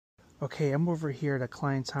Okay, I'm over here at a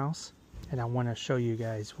client's house and I want to show you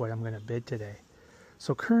guys what I'm going to bid today.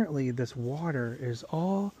 So currently this water is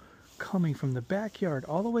all coming from the backyard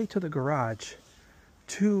all the way to the garage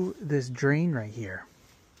to this drain right here.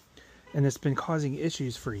 And it's been causing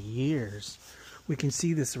issues for years. We can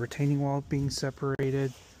see this retaining wall being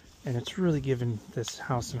separated and it's really giving this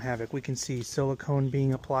house some havoc. We can see silicone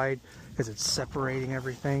being applied because it's separating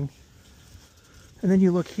everything. And then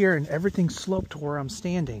you look here and everything's sloped to where I'm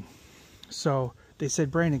standing. So they said,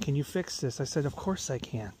 Brandon, can you fix this? I said, of course I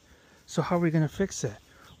can. So how are we going to fix it?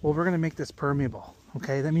 Well, we're going to make this permeable.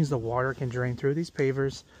 Okay, that means the water can drain through these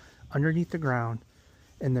pavers underneath the ground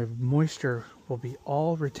and the moisture will be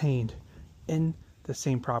all retained in the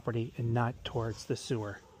same property and not towards the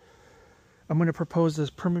sewer. I'm going to propose this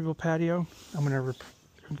permeable patio. I'm going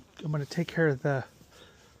to take care of the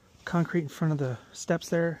concrete in front of the steps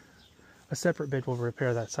there. A separate bid will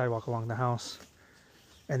repair that sidewalk along the house.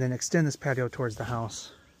 And then extend this patio towards the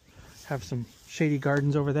house. Have some shady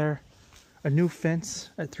gardens over there. A new fence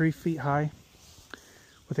at 3 feet high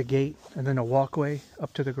with a gate and then a walkway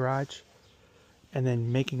up to the garage. And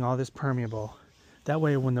then making all this permeable. That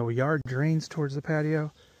way when the yard drains towards the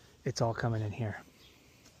patio, it's all coming in here.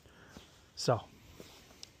 So,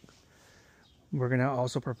 we're going to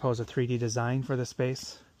also propose a 3D design for the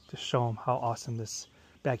space to show them how awesome this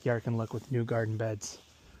backyard can look with new garden beds,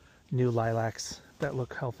 new lilacs that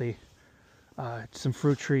look healthy, some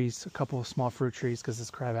fruit trees, a couple of small fruit trees because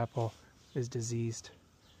this crabapple is diseased,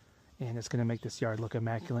 and it's going to make this yard look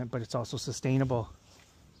immaculate, but it's also sustainable.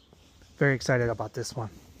 Very excited about this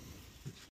one.